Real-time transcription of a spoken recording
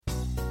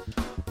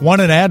Want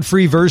an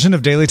ad-free version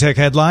of Daily Tech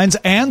Headlines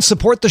and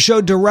support the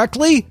show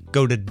directly?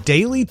 Go to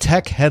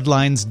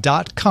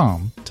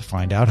dailytechheadlines.com to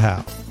find out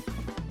how.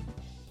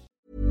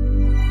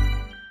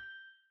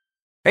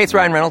 Hey, it's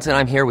Ryan Reynolds, and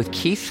I'm here with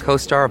Keith,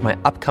 co-star of my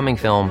upcoming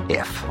film,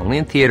 If, only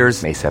in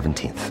theaters May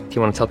 17th. Do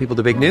you want to tell people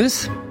the big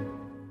news?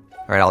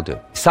 All right, I'll do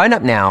it. Sign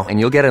up now and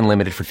you'll get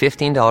unlimited for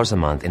 $15 a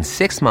month and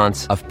 6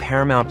 months of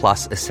Paramount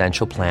Plus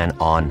Essential Plan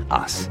on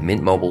us.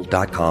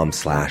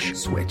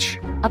 MintMobile.com/switch.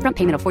 Upfront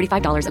payment of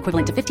 $45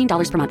 equivalent to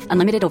 $15 per month.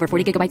 Unlimited over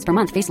 40 gigabytes per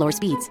month. Face lower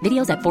speeds.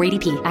 Videos at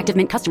 480p. Active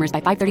Mint customers by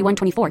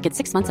 531.24 get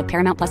 6 months of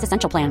Paramount Plus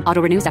Essential Plan. Auto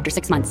renews after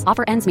 6 months.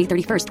 Offer ends May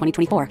 31st,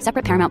 2024.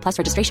 Separate Paramount Plus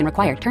registration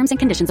required. Terms and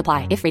conditions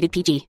apply if rated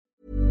PG.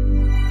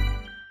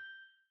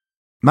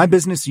 My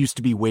business used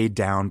to be weighed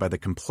down by the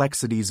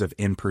complexities of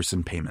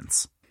in-person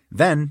payments.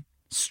 Then,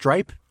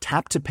 Stripe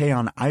Tap to Pay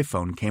on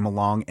iPhone came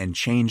along and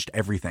changed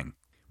everything.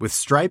 With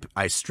Stripe,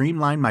 I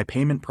streamlined my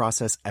payment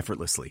process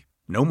effortlessly.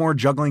 No more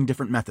juggling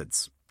different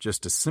methods.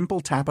 Just a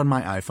simple tap on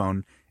my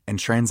iPhone and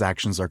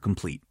transactions are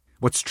complete.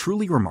 What's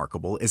truly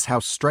remarkable is how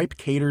Stripe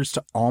caters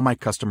to all my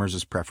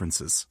customers'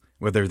 preferences.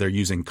 Whether they're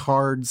using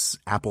cards,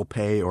 Apple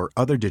Pay, or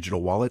other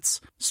digital wallets,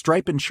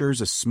 Stripe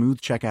ensures a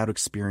smooth checkout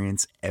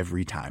experience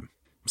every time.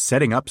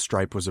 Setting up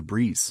Stripe was a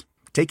breeze,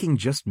 taking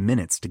just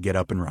minutes to get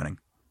up and running.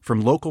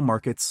 From local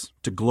markets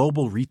to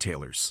global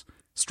retailers,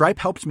 Stripe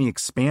helped me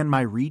expand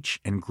my reach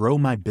and grow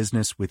my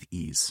business with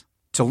ease.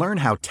 To learn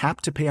how Tap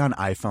to Pay on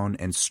iPhone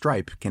and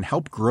Stripe can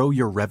help grow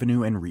your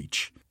revenue and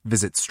reach,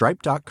 visit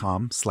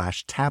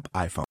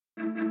stripe.com/tapiphone.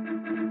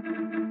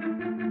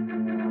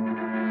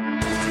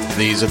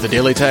 These are the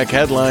Daily Tech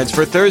headlines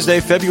for Thursday,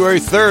 February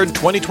 3rd,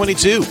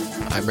 2022.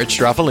 I'm Rich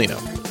Straffolino.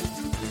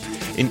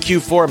 In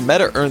Q4,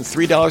 Meta earned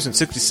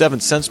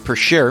 $3.67 per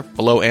share,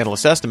 below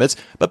analyst estimates,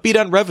 but beat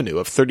on revenue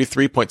of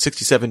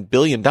 $33.67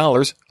 billion,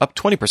 up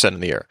 20% in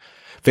the year.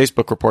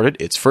 Facebook reported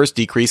its first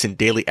decrease in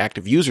daily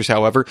active users,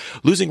 however,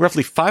 losing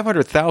roughly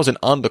 500,000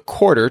 on the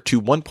quarter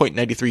to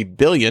 1.93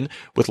 billion,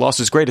 with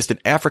losses greatest in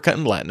Africa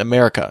and Latin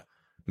America.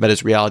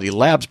 Meta's Reality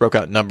Labs broke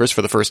out numbers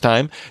for the first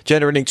time,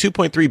 generating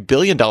 $2.3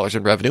 billion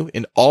in revenue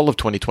in all of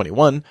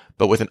 2021,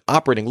 but with an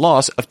operating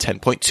loss of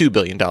 $10.2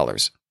 billion.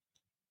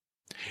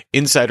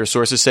 Insider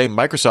sources say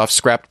Microsoft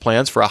scrapped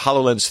plans for a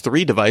HoloLens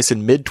 3 device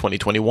in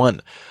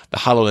mid-2021. The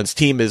HoloLens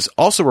team is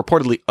also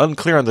reportedly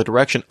unclear on the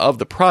direction of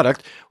the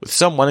product, with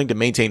some wanting to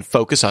maintain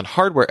focus on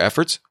hardware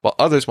efforts, while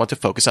others want to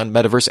focus on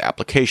metaverse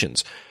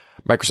applications.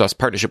 Microsoft's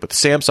partnership with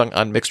Samsung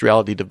on mixed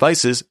reality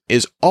devices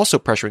is also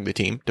pressuring the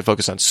team to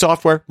focus on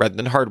software rather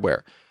than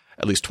hardware.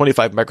 At least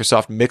 25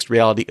 Microsoft mixed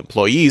reality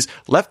employees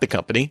left the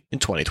company in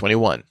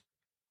 2021.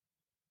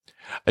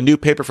 A new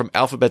paper from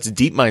Alphabet's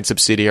DeepMind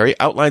subsidiary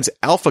outlines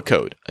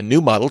AlphaCode, a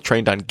new model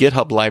trained on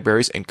GitHub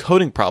libraries and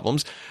coding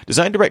problems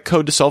designed to write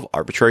code to solve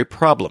arbitrary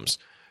problems.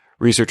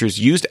 Researchers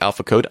used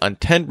AlphaCode on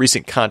 10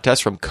 recent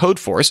contests from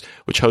Codeforce,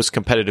 which hosts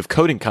competitive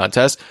coding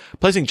contests,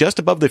 placing just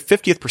above the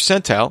 50th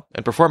percentile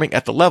and performing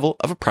at the level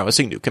of a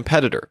promising new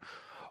competitor.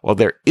 While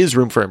there is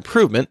room for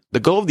improvement, the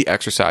goal of the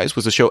exercise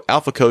was to show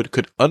AlphaCode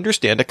could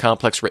understand a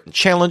complex written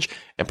challenge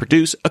and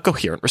produce a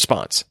coherent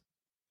response.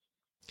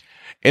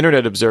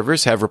 Internet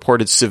observers have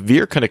reported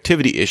severe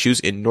connectivity issues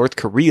in North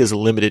Korea's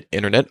limited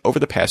internet over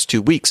the past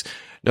 2 weeks,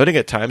 noting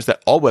at times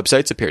that all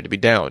websites appear to be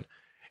down.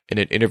 In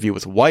an interview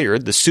with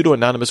Wired, the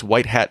pseudo-anonymous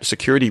white hat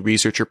security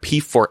researcher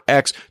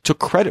P4X took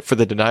credit for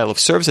the denial of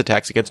service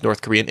attacks against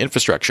North Korean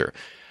infrastructure.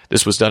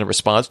 This was done in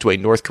response to a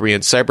North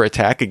Korean cyber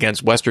attack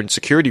against Western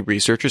security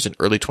researchers in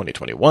early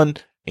 2021,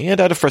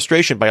 and out of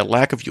frustration by a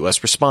lack of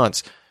U.S.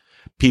 response.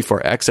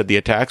 P4X said the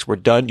attacks were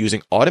done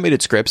using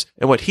automated scripts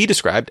and what he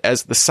described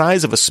as the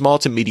size of a small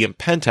to medium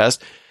pen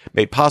test,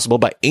 made possible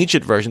by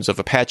ancient versions of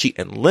Apache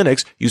and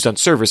Linux used on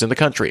servers in the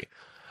country.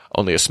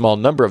 Only a small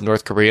number of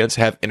North Koreans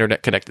have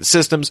internet-connected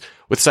systems,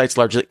 with sites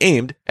largely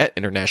aimed at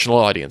international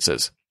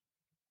audiences.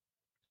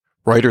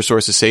 Reuters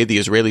sources say the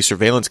Israeli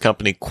surveillance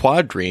company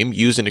Quadream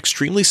used an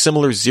extremely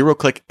similar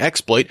zero-click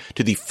exploit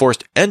to the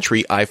forced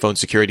entry iPhone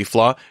security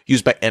flaw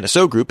used by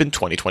NSO Group in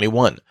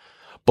 2021.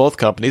 Both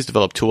companies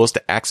developed tools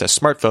to access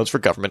smartphones for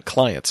government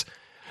clients.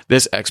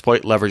 This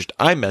exploit leveraged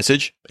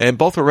iMessage, and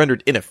both were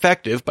rendered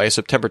ineffective by a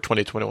September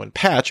 2021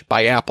 patch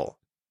by Apple.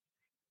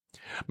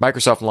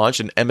 Microsoft launched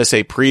an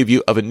MSA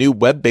preview of a new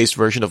web-based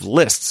version of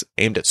Lists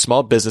aimed at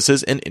small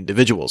businesses and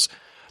individuals.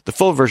 The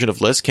full version of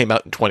Lists came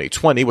out in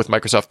 2020 with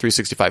Microsoft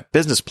 365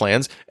 business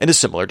plans and is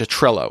similar to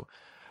Trello.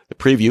 The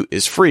preview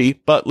is free,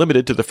 but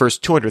limited to the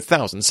first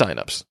 200,000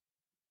 signups.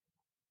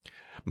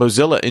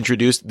 Mozilla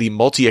introduced the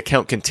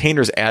multi-account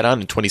containers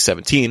add-on in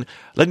 2017,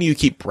 letting you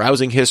keep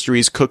browsing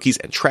histories, cookies,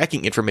 and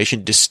tracking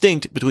information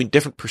distinct between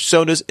different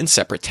personas in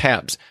separate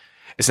tabs.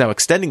 It's now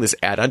extending this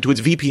add-on to its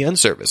VPN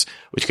service,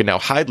 which can now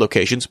hide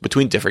locations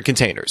between different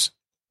containers.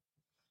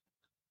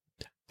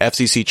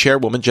 FCC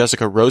Chairwoman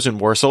Jessica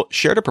Rosenworcel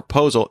shared a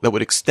proposal that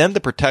would extend the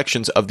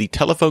protections of the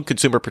Telephone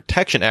Consumer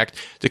Protection Act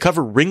to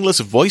cover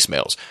ringless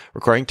voicemails,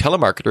 requiring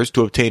telemarketers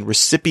to obtain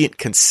recipient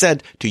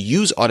consent to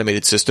use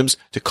automated systems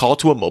to call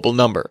to a mobile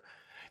number.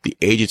 The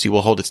agency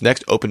will hold its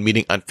next open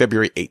meeting on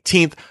February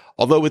 18th,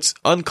 although it's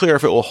unclear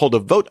if it will hold a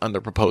vote on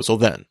the proposal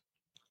then.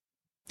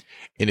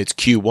 In its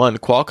Q1,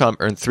 Qualcomm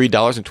earned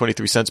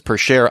 $3.23 per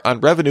share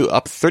on revenue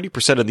up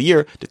 30% of the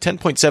year to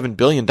 $10.7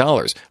 billion,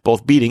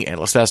 both beating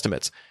analyst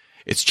estimates.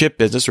 Its chip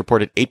business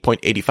reported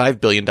 $8.85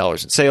 billion in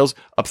sales,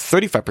 up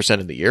 35%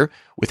 in the year,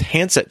 with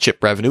handset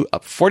chip revenue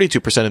up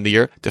 42% in the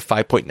year to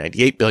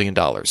 $5.98 billion.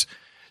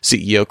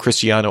 CEO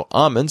Cristiano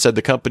Amon said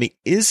the company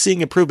is seeing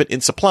improvement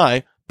in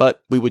supply,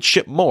 but we would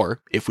ship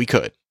more if we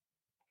could.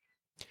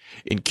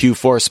 In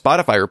Q4,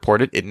 Spotify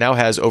reported it now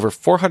has over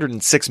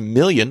 406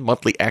 million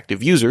monthly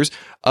active users,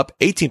 up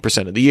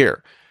 18% of the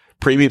year.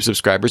 Premium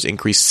subscribers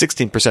increased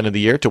 16% of the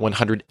year to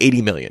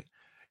 180 million.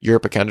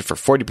 Europe accounted for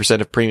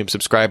 40% of premium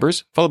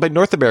subscribers, followed by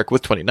North America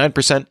with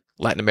 29%,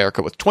 Latin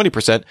America with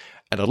 20%,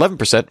 and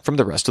 11% from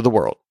the rest of the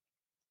world.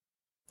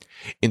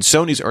 In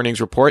Sony's earnings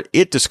report,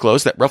 it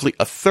disclosed that roughly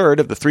a third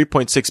of the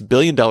 $3.6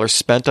 billion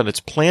spent on its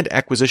planned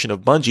acquisition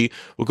of Bungie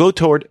will go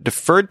toward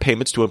deferred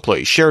payments to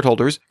employee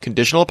shareholders,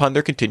 conditional upon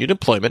their continued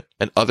employment,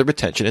 and other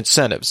retention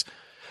incentives.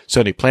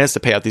 Sony plans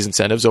to pay out these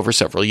incentives over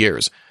several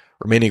years.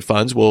 Remaining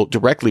funds will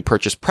directly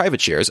purchase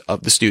private shares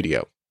of the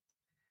studio.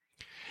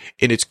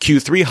 In its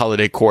Q3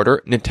 holiday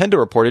quarter, Nintendo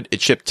reported it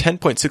shipped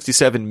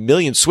 10.67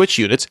 million Switch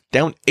units,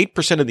 down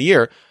 8% of the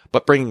year,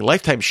 but bringing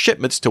lifetime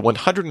shipments to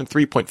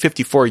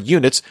 103.54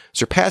 units,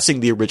 surpassing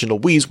the original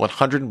Wii's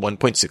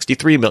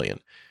 101.63 million.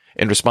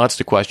 In response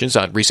to questions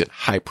on recent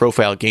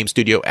high-profile game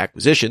studio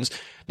acquisitions,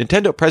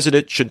 Nintendo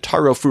President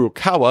Shuntaro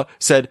Furukawa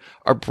said,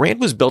 "Our brand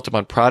was built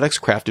upon products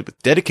crafted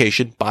with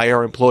dedication by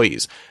our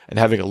employees, and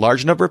having a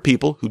large number of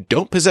people who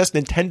don't possess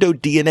Nintendo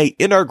DNA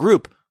in our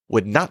group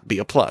would not be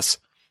a plus."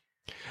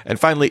 And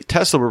finally,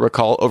 Tesla will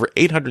recall over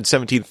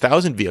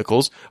 817,000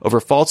 vehicles over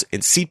faults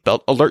in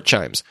seatbelt alert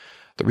chimes.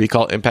 The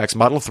recall impacts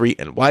Model 3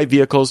 and Y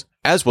vehicles,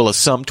 as well as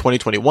some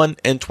 2021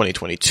 and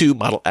 2022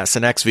 Model S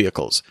and X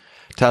vehicles.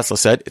 Tesla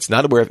said it's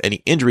not aware of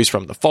any injuries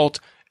from the fault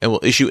and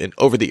will issue an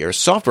over-the-air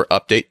software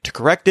update to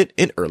correct it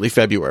in early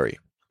February.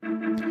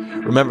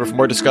 Remember, for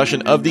more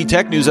discussion of the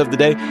tech news of the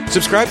day,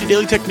 subscribe to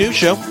Daily Tech News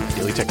Show,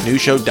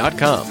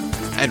 dailytechnewsshow.com.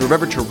 And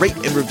remember to rate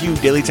and review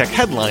Daily Tech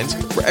Headlines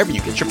wherever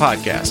you get your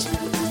podcasts.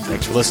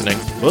 Thanks for listening.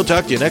 We'll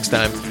talk to you next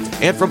time.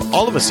 And from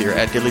all of us here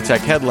at Daily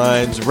Tech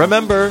Headlines,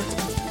 remember,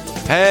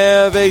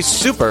 have a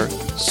super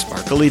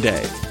sparkly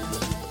day.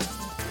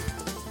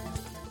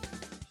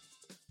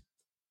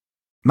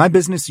 My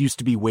business used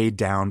to be weighed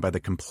down by the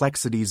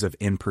complexities of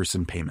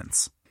in-person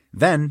payments.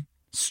 Then,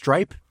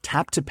 Stripe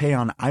Tap to Pay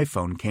on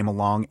iPhone came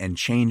along and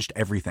changed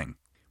everything.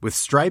 With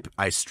Stripe,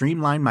 I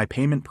streamlined my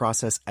payment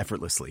process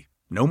effortlessly.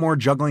 No more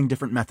juggling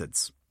different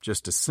methods.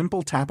 Just a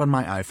simple tap on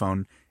my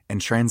iPhone and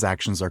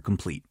transactions are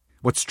complete.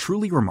 What's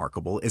truly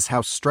remarkable is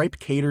how Stripe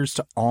caters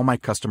to all my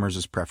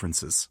customers'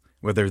 preferences.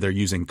 Whether they're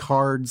using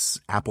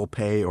cards, Apple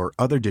Pay, or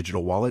other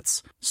digital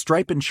wallets,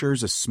 Stripe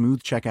ensures a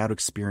smooth checkout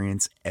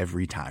experience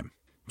every time.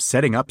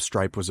 Setting up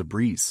Stripe was a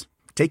breeze,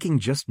 taking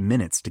just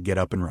minutes to get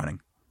up and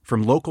running.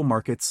 From local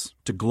markets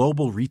to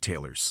global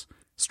retailers,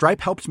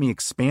 Stripe helped me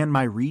expand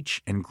my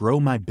reach and grow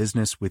my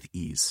business with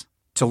ease.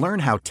 To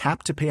learn how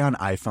Tap to Pay on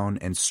iPhone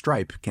and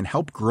Stripe can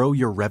help grow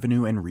your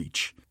revenue and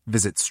reach,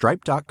 visit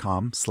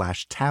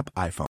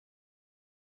stripe.com/tapiphone.